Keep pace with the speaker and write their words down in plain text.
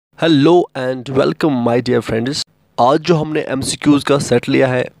Hello and welcome my dear friends. आज जो हमने MCQs का सेट लिया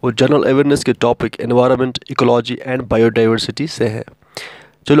है वो जनरल अवेयरनेस के topic environment, ecology and biodiversity से है।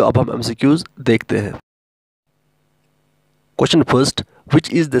 चलो अब हम MCQs देखते हैं। Question first, which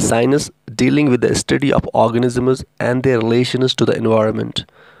is the science dealing with the study of organisms and their relations to the environment.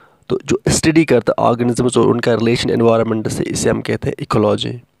 तो जो स्टडी करता है ऑर्गेनिजम्स और उनका रिलेशन एनवायरनमेंट से, इसे हम कहते हैं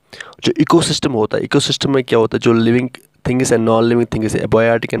इकोलॉजी। जो इकोसिस्टम होता है, इकोसिस्टम में क्या होता है, जो living things and non living things है,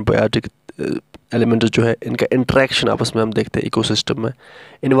 एबायोटिक एंड बायोटिक एलिमेंट जो है, इनका इंटरेक्शन आपस में हम देखते हैं इकोसिस्टम में।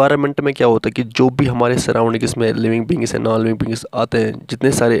 इन्वायरमेंट में क्या होता है कि जो भी हमारे सराउंडिंग्स में living beings and non living beings आते हैं,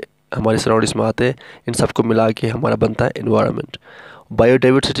 जितने सारे हमारे सराउंडिंग्स में आते हैं, इन सबको मिला के हमारा बनता है इन्वायरमेंट।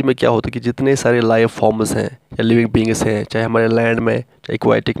 बायोडाइवर्सिटी में क्या होता है कि जितने सारे लाइफ फॉर्म्स हैं या लिविंग बींग्स हैं, चाहे हमारे लैंड में, चाहे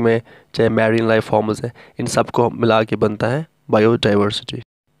एक्वाटिक में, चाहे मैरीन लाइफ फॉर्म्स हैं, इन सबको मिला के बनता है biodiversity.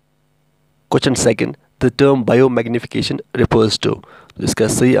 Question second, the term biomagnification refers to. इसका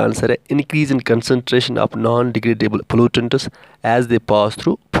सही आंसर है increase in concentration of non degradable pollutants as they pass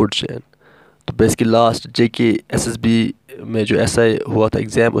through food chain. तो बेसिकली लास्ट JKSSB में जो SI हुआ था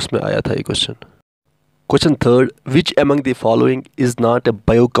एग्जाम, उसमें आया था ये question. Question third, which among the following is not a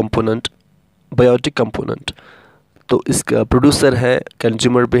biotic component. तो इसका प्रोड्यूसर है,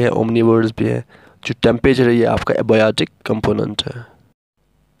 कंज्यूमर भी है, ओमनीवर्स भी है। जो टेम्परेचर है ये आपका एबायोटिक कंपोनेंट है।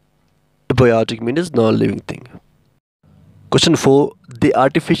 Abiotic means non-living thing. Question 4, the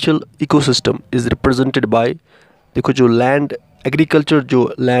artificial ecosystem is represented by, देखो जो लैंड एग्रीकल्चर,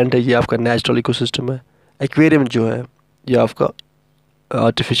 जो लैंड है ये आपका नेचुरल इकोसिस्टम है। एक्वेरियम जो है ये आपका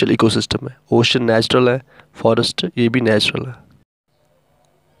आर्टिफिशियल इकोसिस्टम है। ओशन नेचुरल है, फॉरेस्ट ये भी नेचुरल है।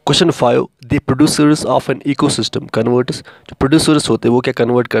 Question 5, the producers of an ecosystem converts. जो प्रोड्यूसर्स होते हैं वो क्या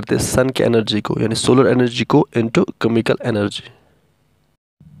कन्वर्ट करते हैं, सन के एनर्जी को यानी सोलर एनर्जी को into chemical energy.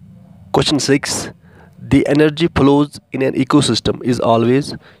 Question 6, the energy flows in an ecosystem is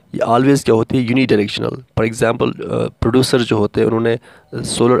always. ये ऑलवेज क्या होती है, यूनिडायरेक्शनल। फॉर एग्जांपल प्रोड्यूसर जो होते हैं उन्होंने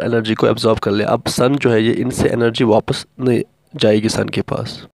सोलर एनर्जी को एब्जॉर्ब कर लिया, अब सन जो है ये इनसे एनर्जी वापस नहीं जाएगी सन के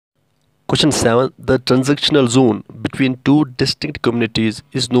पास। Question 7, the transactional zone between two distinct communities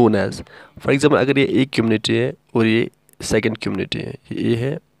is known as. For example अगर ये एक कम्युनिटी है और ये सेकेंड कम्युनिटी है, ये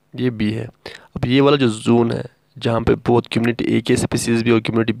है ये बी है, अब ये वाला जो जोन है जहाँ पे बहुत कम्युनिटी ए के स्पीसीज़ भी और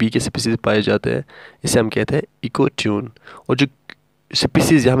कम्युनिटी बी के स्पीसीज़ पाए जाते हैं, इसे हम कहते हैं इको ट्यून। और जो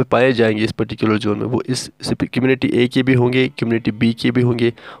स्पीसीज़ यहाँ पे पाए जाएंगे इस पर्टिकुलर जोन में, वो इस कम्युनिटी ए के भी होंगे, कम्युनिटी बी के भी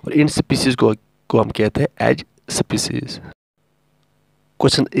होंगे, और इन स्पीसीज़ को हम कहते हैं as species.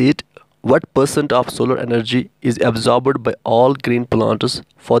 Question 8, what percent of solar energy is absorbed bye all green plants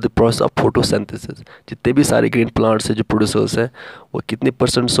for the process of photosynthesis. जितने भी सारे ग्रीन प्लांट्स हैं जो प्रोड्यूसर्स हैं, वो कितने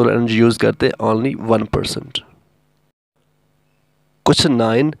परसेंट सोलर एनर्जी यूज़ करते हैं, only 1%। Question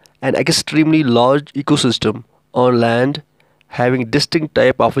 9, an extremely large ecosystem on land having distinct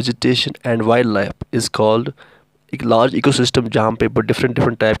type of vegetation and wildlife is called। एक large ecosystem जहाँ पे different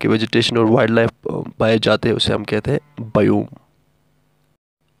type के vegetation और wildlife पाए जाते हैं, उसे हम कहते हैं biome।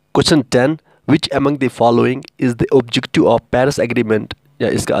 Question 10, which among the following is the objective of Paris Agreement, या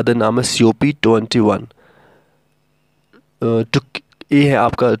इसका अदर नाम है COP21। ये है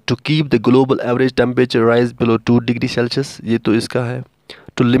आपका to keep the global average temperature rise below 2 degree Celsius, ये तो इसका है।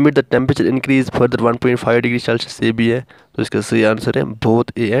 To limit the temperature increase further 1.5 degree Celsius, ये भी है। तो इसका सही आंसर है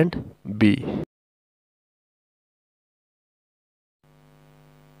both A and B।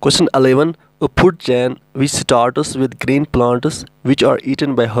 Question 11, a food chain which starts with green plants which are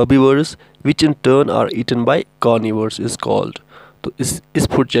eaten by herbivores which in turn are eaten by carnivores is called। तो इस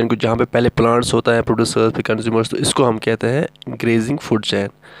food chain को, जहाँ पे पहले प्लांट्स होता है, producers फिर consumers, तो इसको हम कहते हैं ग्रेजिंग फूड चेन।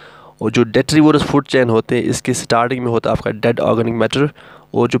 और जो डेट्रीवोरस फूड चेन होते हैं, इसके स्टार्टिंग में होता है आपका डेड ऑर्गेनिक मैटर,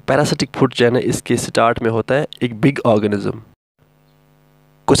 और जो पैरासिटिक फूड चेन है, इसके स्टार्ट में होता है एक big organism.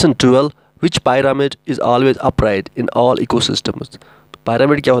 Question 12, which pyramid is always upright in all ecosystems. तो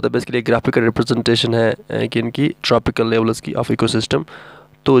पायरामिड क्या होता है, बेसिकली ग्राफिकल रिप्रेजेंटेशन है कि इनकी ट्रॉपिकल लेवल्स की ऑफ इकोसिस्टम।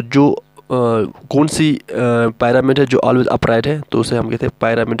 तो जो कौन सी पायरामिड है जो ऑलवेज अपराइट है, तो उसे हम कहते हैं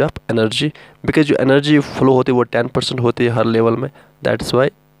पायरामिड ऑफ एनर्जी, बिकॉज जो एनर्जी फ्लो होती है वो 10% होती है हर लेवल में, दैट्स वाई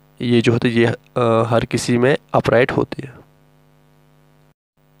ये जो होती है ये हर किसी में अपराइट होती है।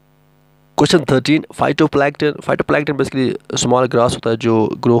 Question 13, phytoplankton basically small grass होता है जो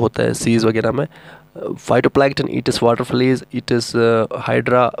ग्रो होता है सीज वगैरह में। Phytoplankton eat is water fleas, eat is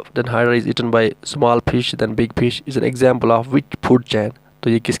hydra, then hydra is eaten by small fish, then big fish is an example of which food chain. तो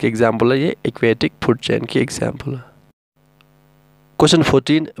ये किसके एग्जाम्पल है, ये एक्वेटिक फूड चेन की एग्जाम्पल है। Question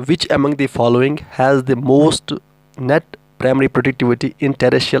 14, which among the following has the most net primary productivity in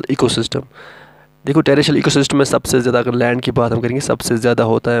terrestrial ecosystem. देखो terrestrial ecosystem में सबसे ज़्यादा अगर लैंड की बात हम करेंगे सबसे ज़्यादा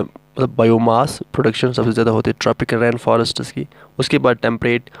होता है मतलब बायोमास प्रोडक्शन सबसे ज़्यादा होती है ट्रॉपिकल रेन फॉरेस्ट्स की। उसके बाद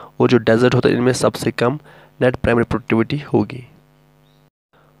टेम्परेट और जो डेजर्ट होता है इनमें सबसे कम नेट प्राइमरी प्रोडक्टिविटी होगी।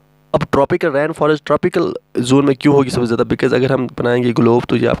 अब tropical rain forest tropical zone में क्यों होगी सबसे ज़्यादा, बिकॉज अगर हम बनाएंगे ग्लोब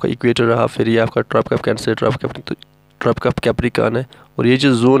तो ये आपका इक्वेटर रहा, फिर ये आपका tropic of cancer, tropic of Capricorn है, और ये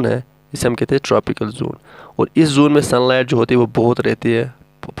जो जोन है इसे हम कहते हैं ट्रॉपिकल जोन। और इस जोन में सनलाइट जो होती है वो बहुत रहती है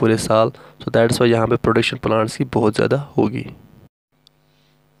पूरे साल, सो दैट्स वाई यहाँ पे प्रोडक्शन प्लांट्स की बहुत ज़्यादा होगी।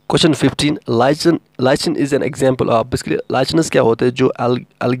 Question 15, लाइचन is an example of, basically लाइचनस क्या होता है, जो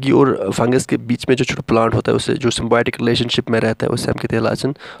अलगी और फंगस के बीच में जो छोटा प्लांट होता है उससे जो सिम्बायोटिक रिलेशनशिप में रहता है उसे हम कहते हैं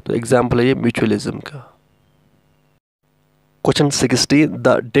लाइचन। तो एग्जाम्पल है ये म्यूचुअलिज्म का। Question 16,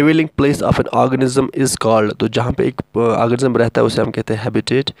 the dwelling place of an organism is called, तो जहाँ पे एक ऑर्गेनिज्म रहता है उसे हम कहते हैं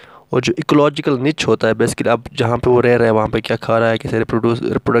हैबिटेट। और जो इकोलॉजिकल निच होता है बेसिकली अब जहाँ पे वो रह रहा है वहाँ पे क्या खा रहा है, कैसे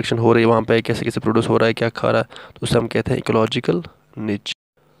रिप्रोडक्शन हो रही है वहाँ पे, कैसे कैसे प्रोड्यूस हो रहा है, क्या खा रहा है, तो उसे हम कहते हैं इकोलॉजिकल निच।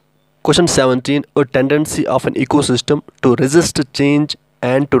 Question 17, a tendency of an ecosystem to resist change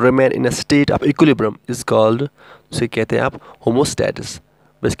and to remain in a state of equilibrium is called, उसे कहते हैं आप homostasis।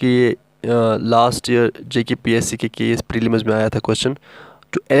 बेसिकली ये लास्ट ईयर JKPSC के केस प्रीलिम्स में आया था क्वेश्चन।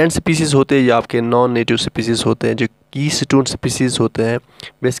 जो एलियन स्पीसीज़ होते हैं या आपके नॉन नेटिव स्पीसीज़ होते हैं, जो कीस्टोन स्पीसीज़ होते हैं,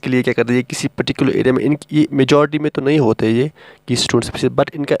 बेसिकली ये क्या करते हैं, ये किसी पर्टिकुलर एरिया में ये मेजॉरिटी में तो नहीं होते ये कीस्टोन स्पीसीज़,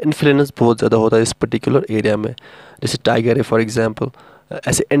 बट इनका इन्फ्लुएंस बहुत ज़्यादा होता है इस पर्टिकुलर एरिया में। जैसे टाइगर है फॉर एग्जांपल।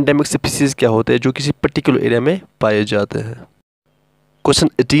 ऐसे एंडेमिक स्पीसीज़ क्या होते हैं जो किसी पर्टिकुलर एरिया में पाए जाते हैं। Question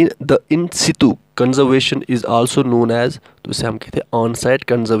 18, the in सितु conservation is also known as, तो इसे हम कहते हैं on site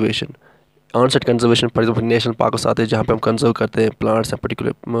conservation. On site conservation for example national parks आते हैं जहाँ पे हम कंजर्व करते हैं प्लांट्स या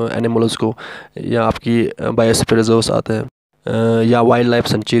पर्टिकुलर एनिमल्स को, या आपकी बायोस्फीयर रिजर्व्स आते हैं, या वाइल्ड लाइफ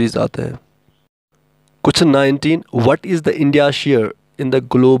सेंचुरीज आते हैं। Question 19, what is the India share in the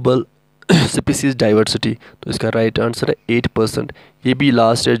global species diversity, तो इसका राइट आंसर है 8%। ये भी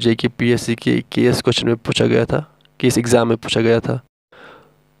लास्ट ईयर JKPSC के केस क्वेश्चन में पूछा गया था, केस एग्जाम में पूछा गया था।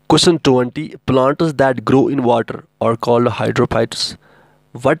 Question 20, plants that grow in water are called hydrophytes,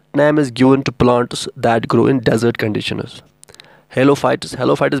 what name is given to plants that grow in desert conditions.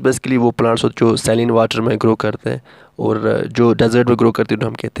 Halophytes basically वो प्लांट्स जो सैलिन वाटर में ग्रो करते हैं, और जो डेजर्ट में ग्रो करते हैं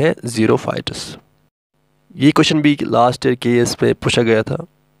हम कहते हैं ज़ीरोफाइट्स। ये क्वेश्चन भी लास्ट ईयर केस पे पूछा गया था,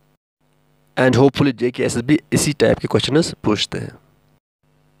 एंड होपफुली JKSSB इसी टाइप के क्वेश्चन पूछते हैं।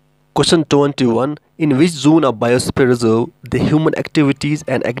 Question 21, in which zone of biosphere reserve the human activities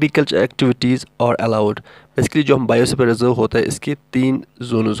and agriculture activities are allowed. Basically जो हम बायोस्फीयर रिजर्व होता है इसके 3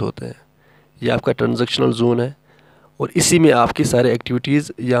 जोन्स होते हैं। ये आपका ट्रांजैक्शनल जोन है, और इसी में आपकी सारे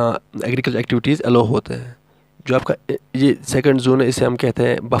एक्टिविटीज़ या एग्रीकल्चर एक्टिविटीज़ अलाउ होते हैं। जो आपका ये सेकंड जोन है इसे हम कहते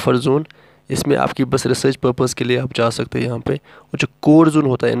हैं बफर जोन, इसमें आपकी बस रिसर्च पर्पज़ के लिए आप जा सकते हैं यहाँ पे। और जो कोर जोन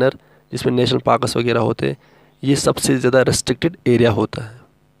होता है इनर, जिसमें नेशनल पार्क्स वगैरह होते हैं, ये सबसे ज़्यादा रेस्ट्रिक्टेड एरिया होता है।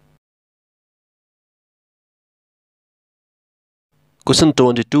 Question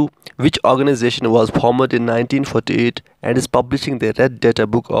 22, which organisation was formed in 1948 and is publishing the red data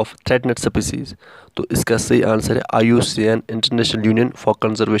book of थ्रेटनेड species, तो इसका सही आंसर है IUCN, international union for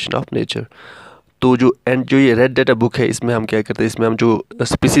conservation of nature. तो जो ये रेड डेटा बुक है इसमें हम क्या करते हैं, इसमें हम जो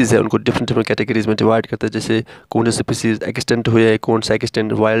स्पीसीज़ है उनको डिफरेंट कैटेगरीज में डिवाइड करते हैं, जैसे कौन से स्पीसीज़ एक्सटेंट हुए हैं, कौन सा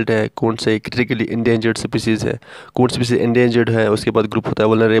एक्सटेंट वाइल्ड है, कौन से क्रिटिकली इंडेंजर्ड स्पीसीज़ है, कौन स्पीसीज इंडेंजर्ड है, उसके बाद ग्रुप होता है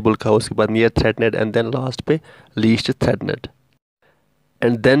वल्नरेबल का, उसके बाद नियर थ्रेटनेड, एंड देन लास्ट पे लीस्ट थ्रेटनेड।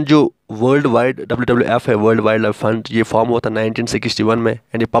 एंड देन जो वर्ल्ड वाइड WWF है, वर्ल्ड वाइल्ड लाइफ फंड, ये फॉर्म हुआ था 1961 में,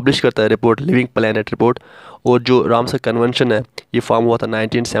 एंड ये पब्लिश करता है रिपोर्ट लिविंग प्लेनेट रिपोर्ट। और जो रामसर कन्वेंशन है ये फॉर्म हुआ था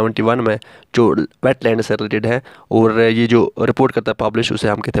 1971 में, जो वेटलैंड से रिलेटेड है, और ये जो रिपोर्ट करता है पब्लिश उसे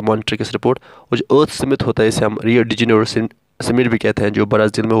हम कहते हैं मॉन्ट्रिगस रिपोर्ट। और जो अर्थ समिट होता है इसे हम रियो डी जेनेरो समिट भी कहते हैं, जो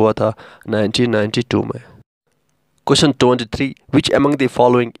ब्राज़ील में हुआ था 1992 में। Question 23, which among the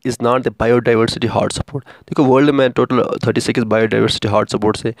following is not the biodiversity hotspot. देखो वर्ल्ड में टोटल 36 बायोडाइवर्सिटी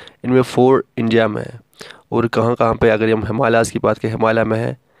हॉटस्पॉट्स है, इनमें 4 इंडिया में है। और कहाँ कहाँ पे, अगर हम हिमालयाज़ की बात करें, हिमालय में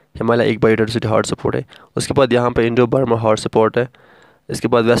है, हिमालय एक बायोडाइवर्सिटी हॉटस्पॉट है। उसके बाद यहाँ पे इंडो बर्मा हॉटस्पॉट है, इसके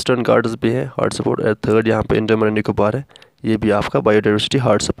बाद वेस्टर्न घाट्स भी है हॉटस्पॉट, और थर्ड यहाँ पे अंडमान निकोबार है, ये भी आपका बायोडाइवर्सिटी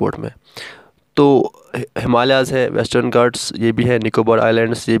हॉटस्पॉट में। तो हिमालयाज़ है, वेस्टर्न घाट्स ये भी है, निकोबार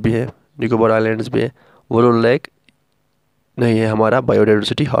आइलैंड्स ये भी है, निकोबार आइलैंड्स भी है, वरुण लेक नहीं है हमारा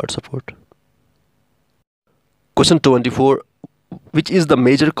biodiversity hotspot. Question 24, which is the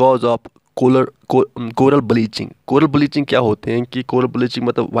major cause of coral bleaching. Coral bleaching क्या होते हैं कि कोरल ब्लीचिंग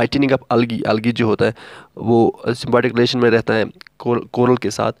मतलब वाइटनिंग ऑफ अलगी जो होता है वो सिम्बायोटिक रिलेशन में रहता है कोरल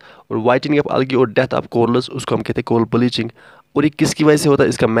के साथ, और वाइटनिंग ऑफ अलगी और डेथ ऑफ कोरल्स उसको हम कहते हैं कोरल ब्लीचिंग। और ये किसकी वजह से होता है?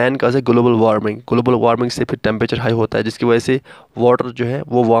 इसका मेन काज है ग्लोबल वार्मिंग। ग्लोबल वार्मिंग से फिर टेम्परेचर हाई होता है, जिसकी वजह से वाटर जो है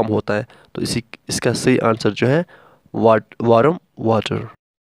वो वार्म होता है। तो इसका सही आंसर जो है warm water.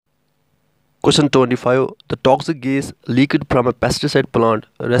 Question 25. The toxic gas leaked from a pesticide plant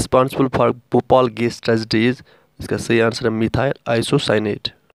responsible for Bhopal gas tragedy is, इसका सही आंसर है methyl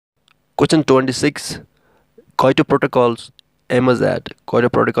isocyanate. Question 26. Kyoto protocols M as eight. Kyoto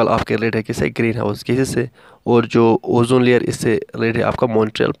protocol आपके रिलेटेड है किससे? ग्रीन हाउस गैसेस से। और जो ozone layer इससे रिलेटेड है आपका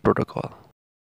मॉन्ट्रियल प्रोटोकॉल।